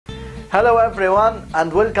Hello everyone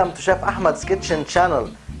and welcome to Chef Ahmad's kitchen channel.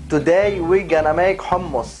 Today we're gonna make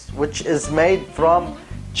hummus, which is made from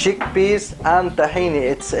chickpeas and tahini.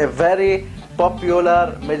 It's a very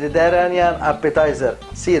popular Mediterranean appetizer.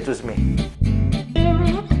 See it with me.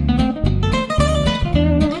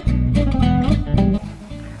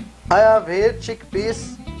 I have here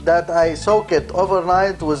chickpeas that I soak it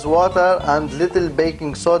overnight with water and little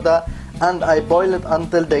baking soda, and I boil it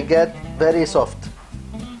until they get very soft.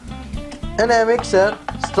 In a mixer,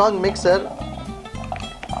 strong mixer,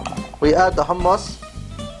 we add the hummus,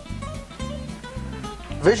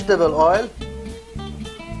 vegetable oil,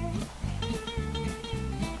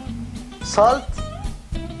 salt,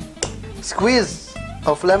 squeeze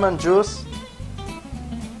of lemon juice,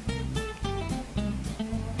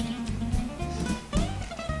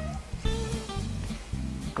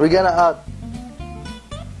 we're gonna add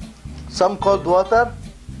some cold water,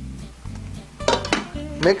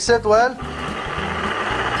 mix it well.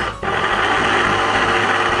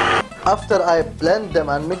 After I blend them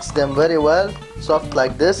and mix them very well, soft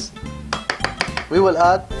like this, we will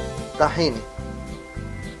add tahini.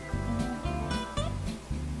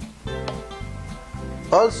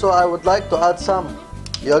 Also, I would like to add some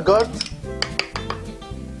yogurt.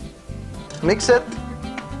 Mix it.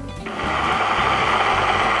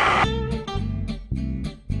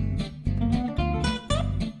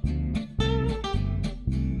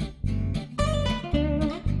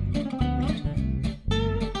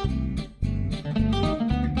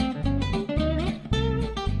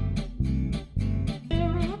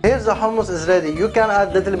 Here's the hummus is ready. You can add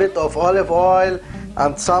a little bit of olive oil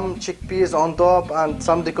and some chickpeas on top and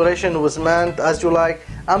some decoration with mint as you like.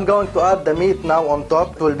 I'm going to add the meat now on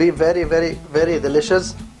top. It will be very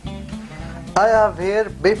delicious. I have here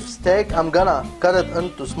beef steak. I'm gonna cut it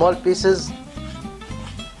into small pieces.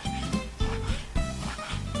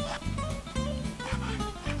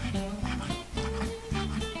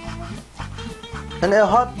 In a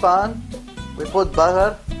hot pan, we put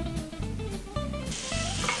butter.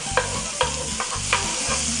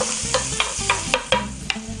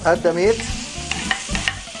 Add the meat.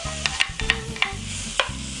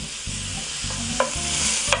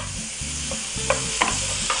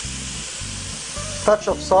 Touch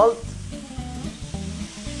of salt.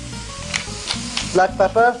 Black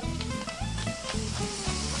pepper.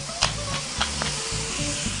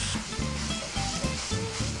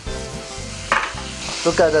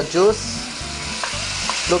 Look at the juice.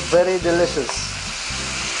 Look very delicious.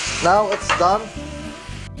 Now it's done.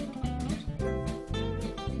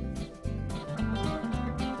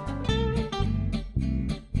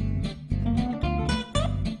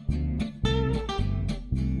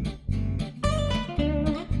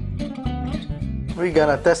 We're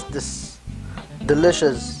gonna test this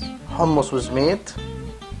delicious hummus with meat.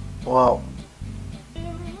 Wow.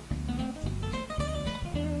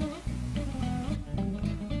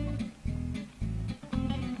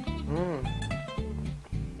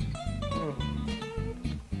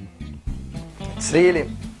 It's really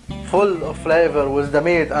full of flavor with the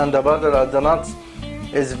meat and the butter and the nuts.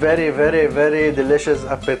 It's very delicious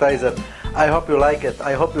appetizer. I hope you like it.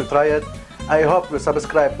 I hope you try it. I hope you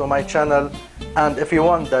subscribe to my channel. And if you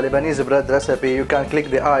want the Lebanese bread recipe, you can click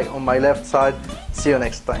the eye on my left side. See you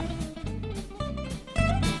next time.